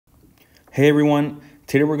Hey everyone,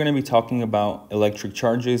 today we're going to be talking about electric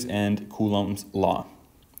charges and Coulomb's law.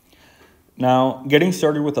 Now, getting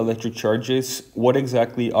started with electric charges, what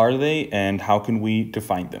exactly are they and how can we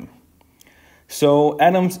define them? So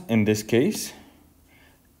atoms in this case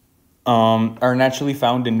are naturally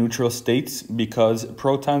found in neutral states because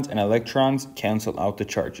protons and electrons cancel out the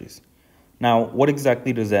charges. Now, what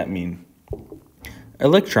exactly does that mean?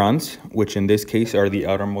 Electrons, which in this case are the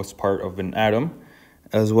outermost part of an atom,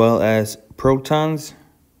 as well as protons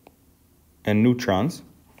and neutrons,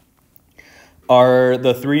 are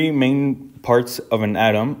the three main parts of an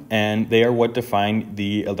atom, and they are what define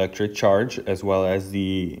the electric charge as well as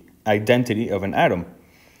the identity of an atom.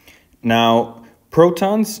 Now,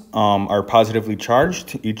 protons are positively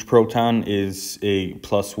charged. Each proton is a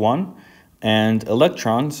 +1, and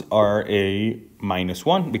electrons are a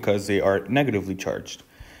 -1 because they are negatively charged.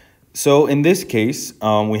 So in this case,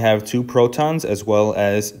 we have two protons as well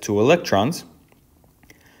as two electrons.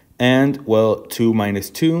 And, well, 2 minus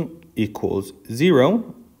 2 equals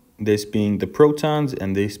 0, this being the protons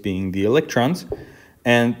and this being the electrons.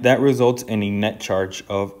 And that results in a net charge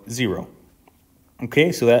of 0.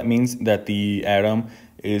 Okay, so that means that the atom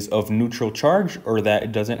is of neutral charge, or that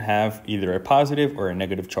it doesn't have either a positive or a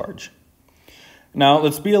negative charge. Now,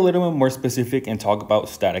 let's be a little bit more specific and talk about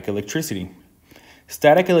static electricity.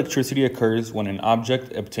 Static electricity occurs when an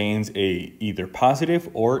object obtains a either positive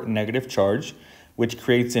or negative charge, which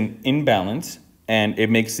creates an imbalance, and it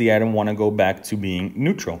makes the atom want to go back to being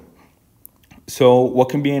neutral. So what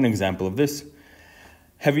can be an example of this?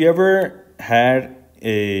 Have you ever had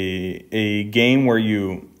a game where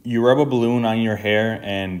you rub a balloon on your hair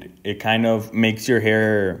and it kind of makes your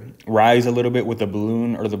hair rise a little bit with the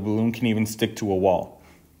balloon, or the balloon can even stick to a wall?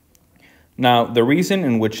 Now, the reason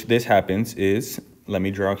in which this happens is, let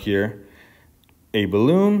me draw here a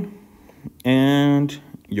balloon and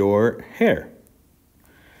your hair.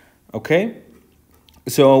 Okay,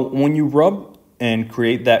 so when you rub and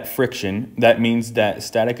create that friction, that means that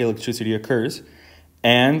static electricity occurs,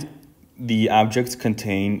 and the objects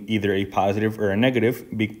contain either a positive or a negative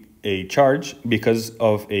a charge because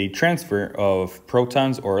of a transfer of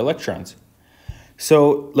protons or electrons.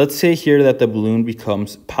 So let's say here that the balloon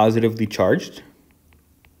becomes positively charged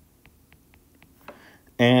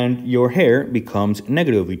and your hair becomes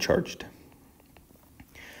negatively charged.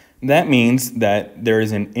 That means that there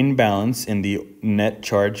is an imbalance in the net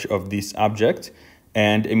charge of this object,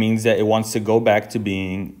 and it means that it wants to go back to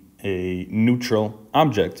being a neutral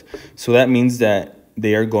object. So that means that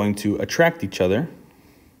they are going to attract each other,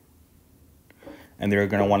 and they're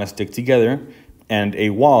going to want to stick together, and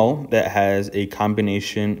a wall that has a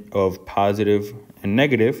combination of positive and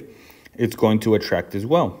negative, it's going to attract as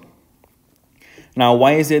well. Now,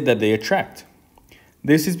 why is it that they attract?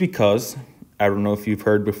 This is because, I don't know if you've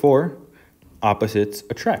heard before, opposites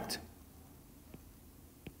attract.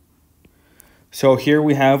 So here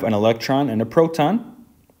we have an electron and a proton.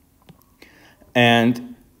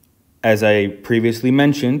 And as I previously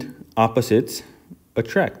mentioned, opposites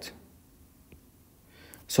attract.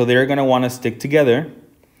 So they're going to want to stick together,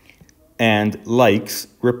 and likes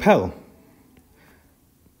repel.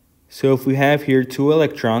 So if we have here two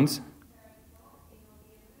electrons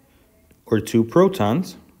or two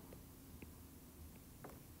protons,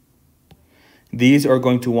 these are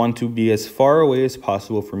going to want to be as far away as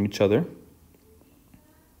possible from each other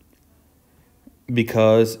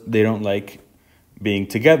because they don't like being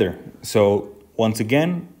together. So once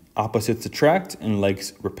again, opposites attract and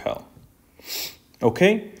likes repel.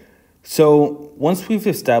 Okay, so once we've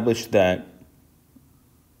established that,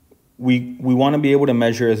 we want to be able to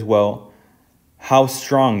measure as well how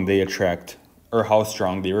strong they attract or how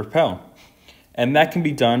strong they repel. And that can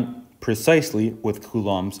be done precisely with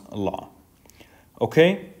Coulomb's law.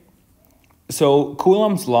 Okay, so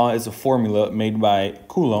Coulomb's law is a formula made by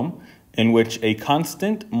Coulomb in which a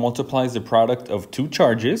constant multiplies the product of two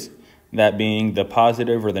charges, that being the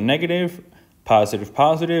positive or the negative, positive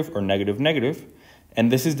positive, or negative negative, and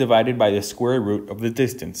this is divided by the square root of the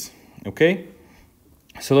distance. Okay,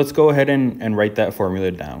 so let's go ahead and write that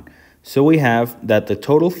formula down. So we have that the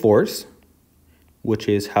total force, which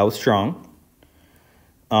is how strong,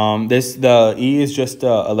 the E is just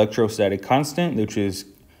the electrostatic constant, which is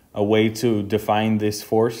a way to define this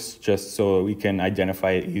force just so we can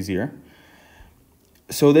identify it easier.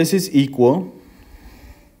 So this is equal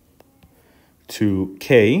to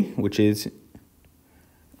K, which is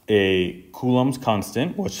a Coulomb's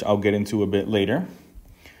constant, which I'll get into a bit later.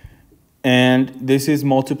 And this is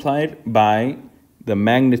multiplied by the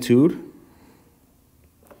magnitude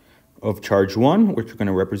of charge 1, which we're going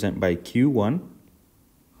to represent by Q1,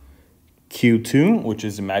 Q2, which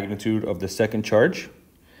is the magnitude of the second charge.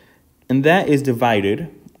 And that is divided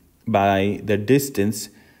by the distance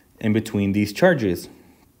in between these charges,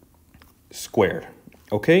 squared.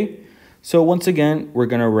 Okay? So once again, we're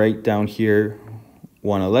going to write down here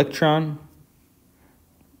one electron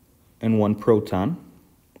and one proton.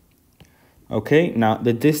 Okay, now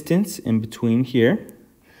the distance in between here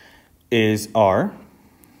is r,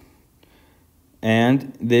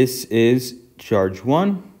 and this is charge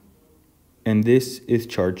 1, and this is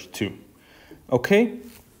charge 2. Okay,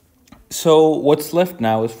 so what's left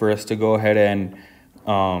now is for us to go ahead and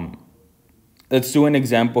let's do an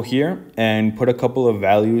example here and put a couple of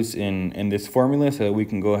values in this formula so that we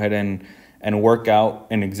can go ahead and work out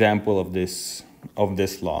an example of this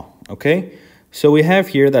law. Okay, so we have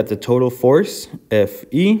here that the total force,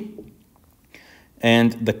 Fe,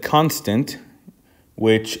 and the constant,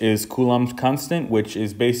 which is Coulomb's constant, which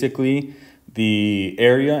is basically the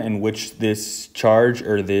area in which this charge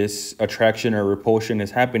or this attraction or repulsion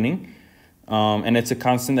is happening. And it's a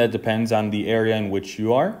constant that depends on the area in which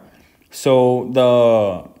you are. So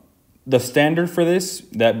the standard for this,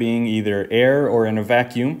 that being either air or in a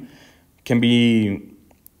vacuum, can be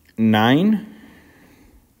 9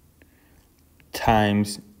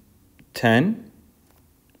 times 10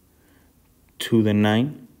 to the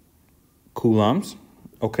 9 coulombs.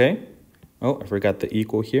 Okay. Oh, I forgot the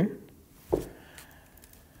equal here.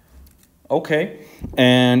 Okay.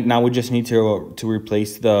 And now we just need to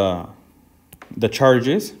replace the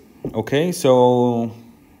charges. Okay. So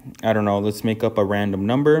I don't know. Let's make up a random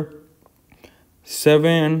number.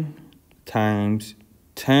 7 times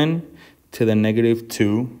 10 to the negative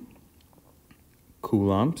 2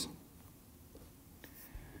 coulombs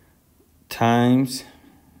times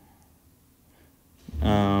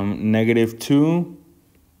negative 2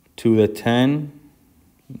 to the 10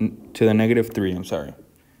 to the negative 3, I'm sorry,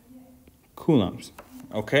 coulombs.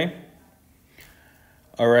 Okay.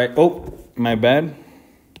 All right. Oh, my bad.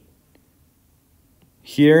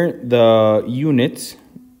 Here, the units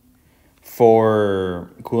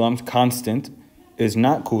for Coulomb's constant is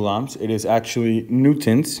not coulombs. It is actually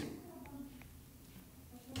newtons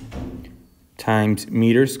times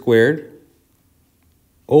meter squared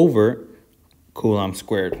over Coulomb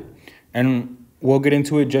squared. And we'll get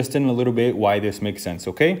into it just in a little bit why this makes sense,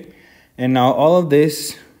 okay? And now all of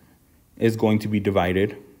this is going to be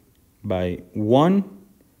divided by 1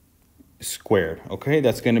 squared, okay?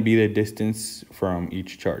 That's going to be the distance from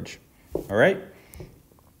each charge, all right?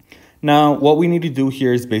 Now, what we need to do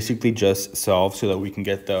here is basically just solve so that we can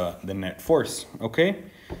get the net force, okay?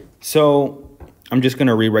 So I'm just going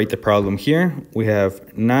to rewrite the problem here. We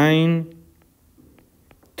have 9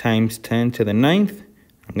 times 10 to the 9th.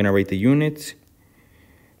 I'm going to write the units.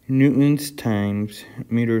 Newtons times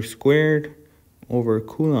meter squared over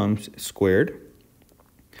coulombs squared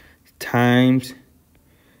times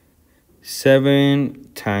 7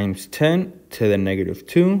 times 10 to the negative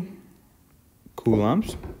 2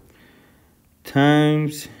 coulombs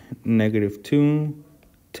times negative 2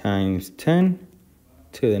 times 10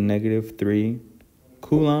 to the negative 3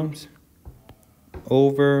 coulombs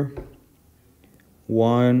over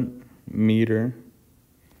 1 meter.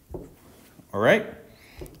 All right.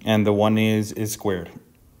 And the 1 is squared.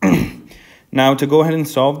 Now, to go ahead and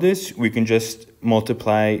solve this, we can just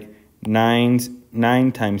multiply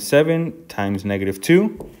 9 times 7 times negative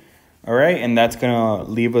 2. All right. And that's going to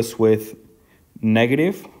leave us with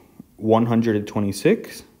negative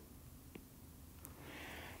 126.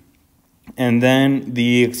 And then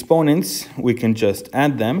the exponents, we can just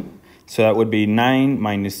add them. So that would be 9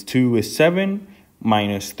 minus 2 is 7.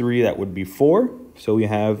 Minus 3, that would be 4. So we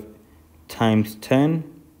have times 10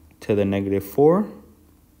 to the negative 4.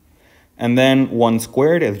 And then 1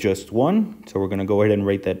 squared is just 1. So we're going to go ahead and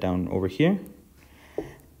write that down over here.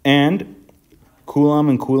 And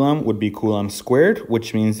Coulomb would be Coulomb squared,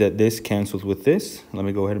 which means that this cancels with this. Let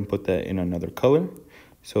me go ahead and put that in another color.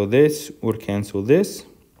 So this would cancel this.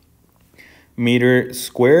 Meter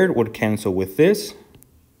squared would cancel with this.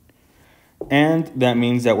 And that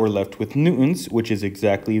means that we're left with newtons, which is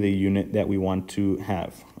exactly the unit that we want to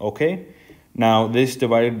have. Okay. Now this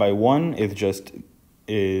divided by 1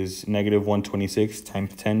 is negative 126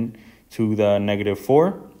 times 10 to the negative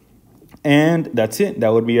 4. And that's it.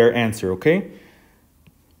 That would be our answer. Okay.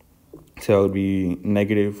 So it would be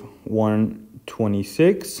negative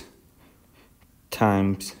 126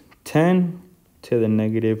 times 10 to the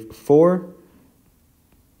negative 4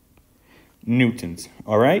 newtons.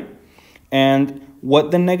 All right. And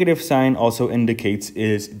what the negative sign also indicates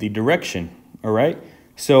is the direction, all right?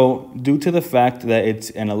 So due to the fact that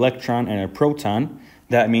it's an electron and a proton,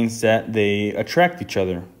 that means that they attract each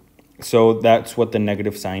other. So that's what the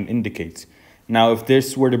negative sign indicates. Now, if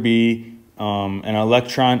this were to be an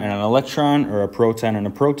electron and an electron, or a proton and a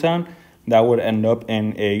proton, that would end up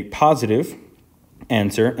in a positive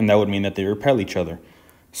answer, and that would mean that they repel each other.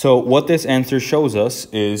 So what this answer shows us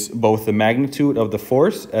is both the magnitude of the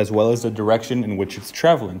force as well as the direction in which it's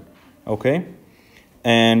traveling. Okay?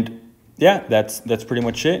 And yeah, that's pretty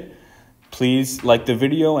much it. Please like the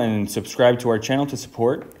video and subscribe to our channel to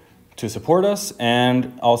support us,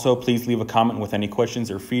 and also please leave a comment with any questions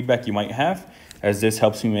or feedback you might have, as this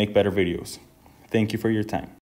helps me make better videos. Thank you for your time.